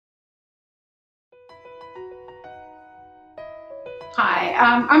Hi,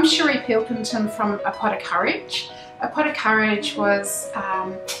 I'm Shiree Pilkington from A Pot of Courage. A Pot of Courage was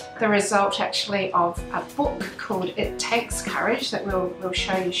the result actually of a book called It Takes Courage that we'll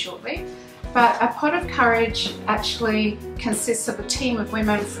show you shortly. But A Pot of Courage actually consists of a team of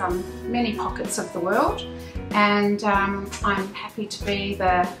women from many pockets of the world, and I'm happy to be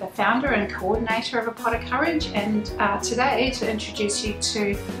the founder and coordinator of A Pot of Courage, and today to introduce you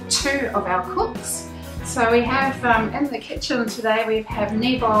to two of our cooks. So we have in the kitchen today we have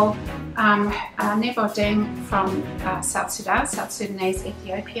Nyibol Ding from South Sudan, South Sudanese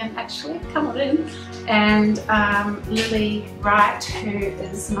Ethiopian actually, come on in, and Lilly Wright, who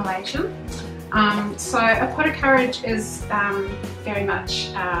is Malaysian. So A Pot of Courage is very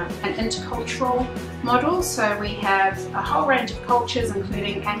much an intercultural model, so we have a whole range of cultures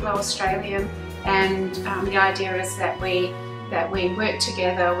including Anglo-Australian, and the idea is that we work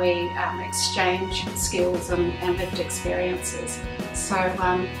together, we exchange skills and lived experiences. So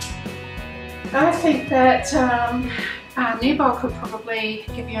I think that Nyibol could probably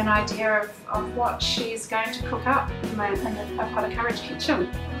give you an idea of what she's going to cook up in the A Pot of Courage kitchen.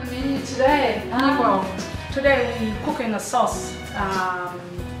 The menu today, today we cook in a sauce,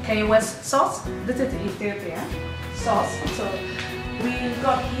 Keywat sauce. This is Ethiopian sauce. So we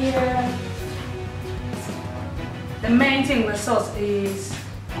got here. The main thing with sauce is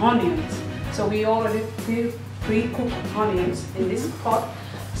onions. So we already pre-cooked onions in this pot.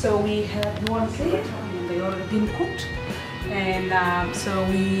 So we have one plate, and they already been cooked. And so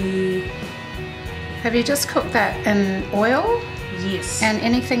we... Have you just cooked that in oil? Yes. And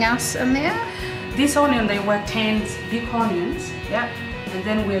anything else in there? This onion, they were 10 big onions. Yep. And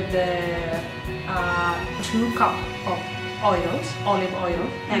then with the 2 cups of oils, olive oil,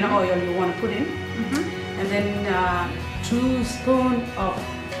 and oil you want to put in. And then 2 spoons of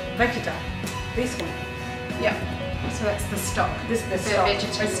vegetable. This one. Yep. So that's the stock. This is the stock.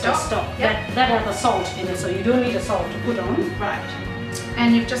 Vegetable stock. Yep. That has the salt in it, so you don't need the salt to put on. Right.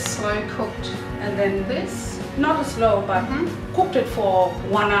 And you've just slow cooked. And then this? Not slow, but cooked it for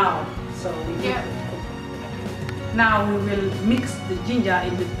 1 hour. So we Now we will mix the ginger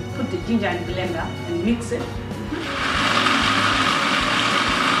in the, put the ginger in the blender and mix it.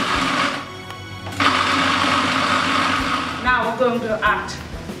 Now we're going to add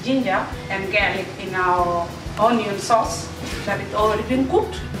ginger and garlic in our onion sauce that is already been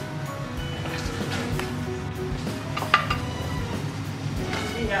cooked.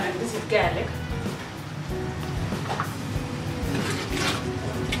 Ginger, and this is garlic.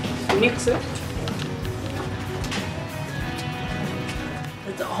 Mix it.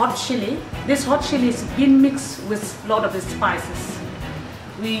 With the hot chili. This hot chili is been mixed with a lot of the spices.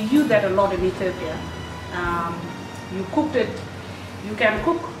 We use that a lot in Ethiopia. You cooked it. You can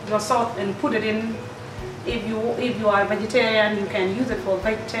cook your salt and put it in. If you are vegetarian, you can use it for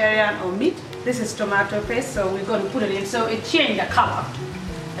vegetarian or meat. This is tomato paste, so we're going to put it in. So it changed the color.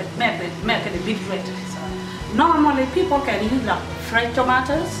 It make it a bit red. So normally people can use like fresh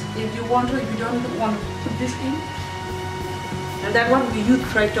tomatoes if you want to. If you don't want to put this in, and that one we use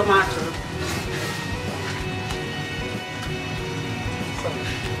fresh tomato.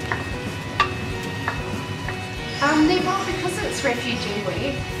 Nyibol, because it's Refugee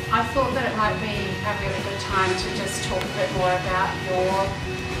Week, I thought that it might be a really good time to just talk a bit more about your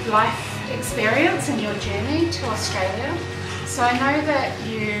life experience and your journey to Australia. So I know that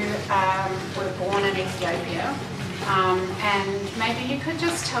you were born in Ethiopia, and maybe you could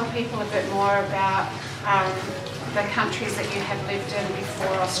just tell people a bit more about the countries that you had lived in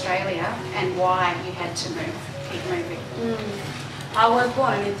before Australia and why you had to keep moving. I was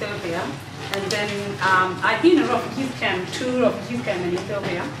born in Ethiopia. And then I've been in refugee camp, 2 refugee camps in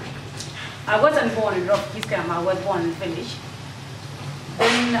Ethiopia. I wasn't born in refugee camp, I was born in village.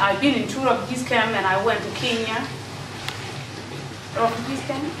 Then I've been in 2 refugee camps and I went to Kenya. Refugee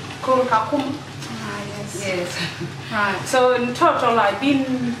camp, Kakum. Yes. Right. So in total I've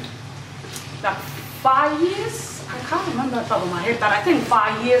been like 5 years. I can't remember off the top of my head, but I think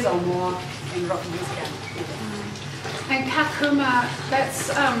 5 years or more in refugee camp. And Kakuma, that's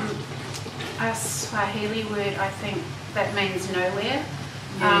a Swahili word, I think, that means nowhere.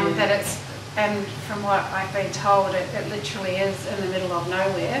 That it's, and from what I've been told, it literally is in the middle of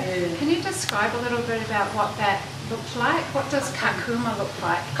nowhere. Can you describe a little bit about what that looks like? What does Kakuma look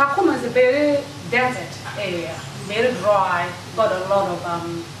like? Kakuma is a very desert area, very dry, got a lot of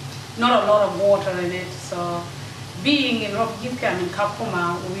not a lot of water in it. So being in refugee camp in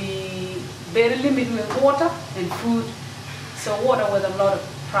Kakuma, we very limited with water and food. So water was a lot of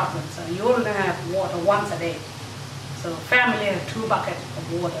problems. So you only have water once a day. So family have 2 buckets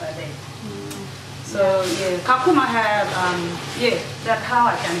of water a day. So yeah, kakuma have that's how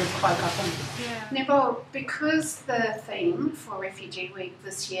I can describe kakuma. Nyibol, because the theme for Refugee Week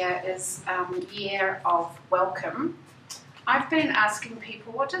this year is Year of Welcome, I've been asking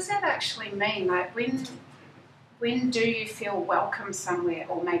people, what does that actually mean? Like, when do you feel welcome somewhere,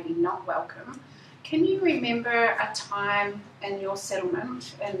 or maybe not welcome? Can you remember a time in your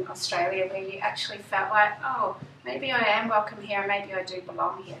settlement in Australia where you actually felt like, oh, maybe I am welcome here, maybe I do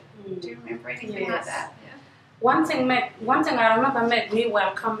belong here? Do you remember anything like that? One thing I remember made me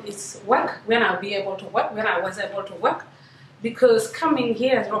welcome is work, when I'll be able to work, when I was able to work. Because coming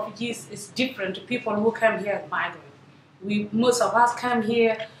here as refugees is different to people who come here as migrants. Most of us come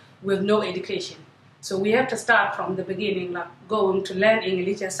here with no education. So we have to start from the beginning, like going to learn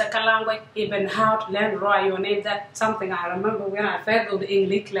English as second language, even how to learn write your name. That's something I remember when I first go to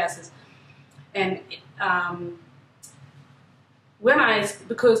English classes. And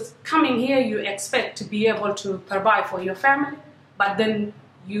because coming here you expect to be able to provide for your family, but then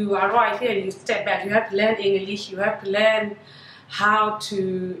you arrive here and you step back. You have to learn English, you have to learn how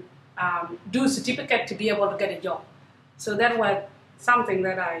to do certificate to be able to get a job. So that was something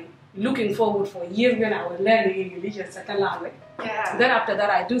that I looking forward for years when I was learning English as second language. Then after that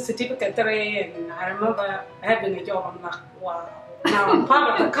I do certificate 3, and I remember having a job. I'm like, wow, now I'm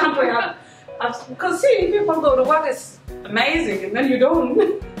part of the country. Because seeing people go to work is amazing, and then you don't.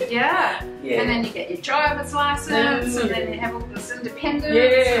 And then you get your driver's license, and then you have all this independence.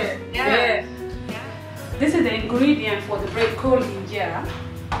 This is the ingredient for the bread called Injera.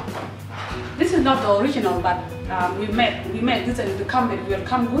 This is not the original, but we made this and the company will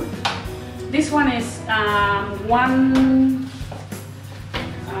come good. This one is 1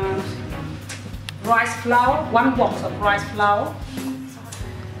 rice flour, 1 box of rice flour,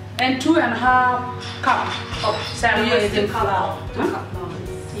 and 2.5 cups of separating flour.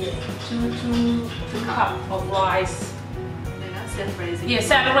 2 cups of rice.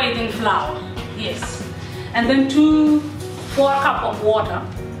 Separating flour. Yes. And then 4 cups of water.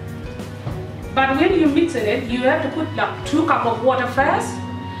 But when you mix it, you have to put like 2 cups of water first,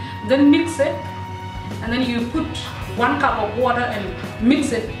 then mix it, and then you put 1 cup of water and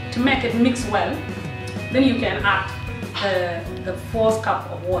mix it to make it mix well. Then you can add the 4th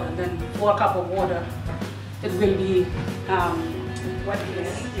cup of water. Then 4 cups of water, it will be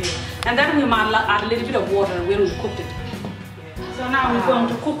and then we might add a little bit of water when we cook it. So now we're going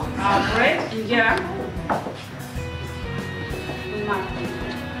to cook our bread in here.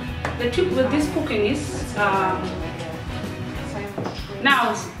 The trick with this cooking is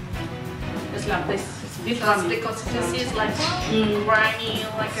now it's like this. Because this is like briny,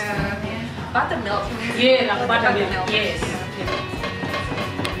 like a buttermilk. Like buttermilk. Yes.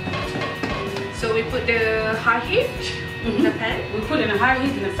 So we put the high heat in the pan. We put it in a high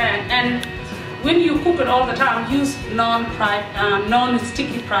heat in the pan, and when you cook it all the time, use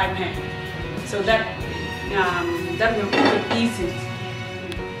non-sticky fry pan, so that will cook it easy.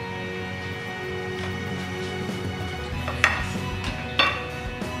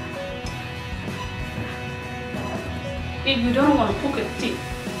 If you don't want to cook it thick,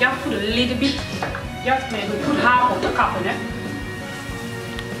 just put a little bit, just maybe put half of the cup in it.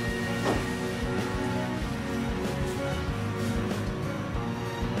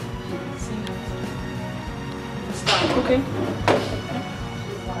 Start cooking.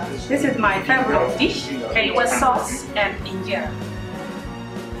 This is my favorite dish, Keywat sauce and injera.